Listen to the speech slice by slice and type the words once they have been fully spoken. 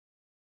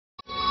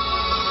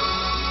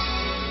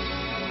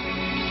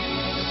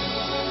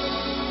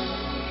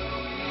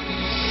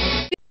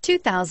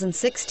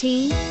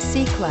2016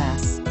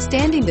 C-Class.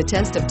 Standing the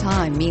test of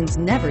time means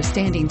never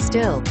standing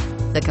still.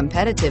 The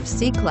competitive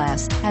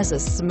C-Class has a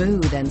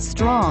smooth and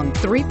strong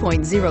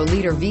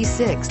 3.0-liter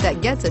V6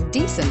 that gets a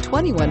decent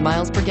 21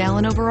 miles per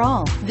gallon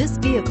overall. This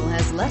vehicle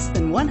has less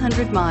than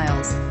 100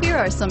 miles. Here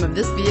are some of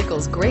this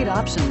vehicle's great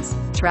options: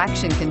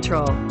 traction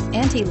control,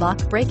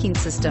 anti-lock braking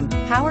system,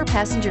 power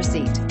passenger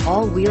seat,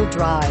 all-wheel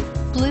drive,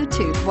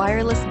 Bluetooth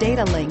wireless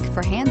data link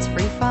for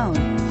hands-free phone,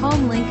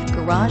 home link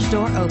garage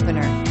door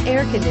opener,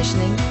 air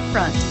conditioning,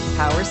 front,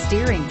 power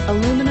steering,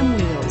 aluminum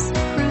wheels,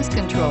 cruise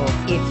control.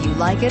 If you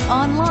like it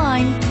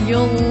online,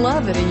 you'll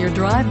love it in your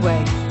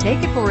driveway.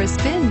 Take it for a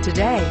spin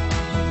today.